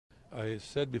I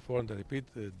said before and I repeat,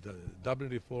 the Dublin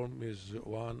reform is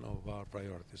one of our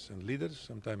priorities. And leaders,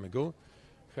 some time ago,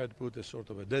 had put a sort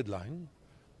of a deadline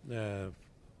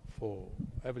for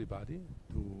everybody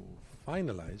to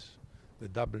finalize the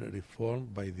Dublin reform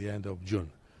by the end of June.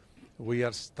 We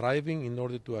are striving in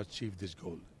order to achieve this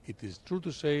goal. It is true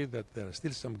to say that there are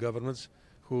still some governments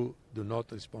who do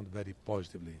not respond very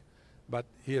positively. But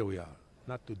here we are,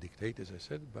 not to dictate, as I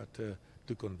said, but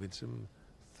to convince them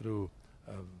through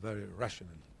very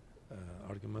rational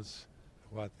arguments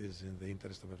what is in the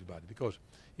interest of everybody. Because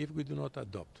if we do not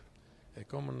adopt a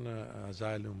common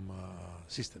asylum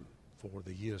system for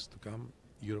the years to come,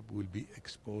 Europe will be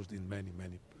exposed in many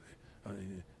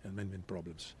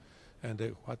problems.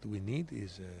 And what we need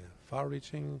is a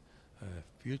far-reaching,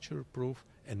 future-proof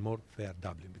and more fair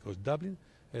Dublin. Because Dublin,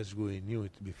 as we knew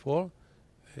it before,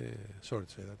 sorry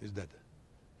to say that, is dead.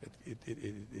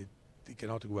 It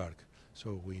cannot work.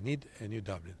 So we need a new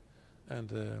Dublin.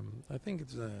 And I think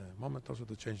it's a moment also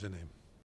to change the name.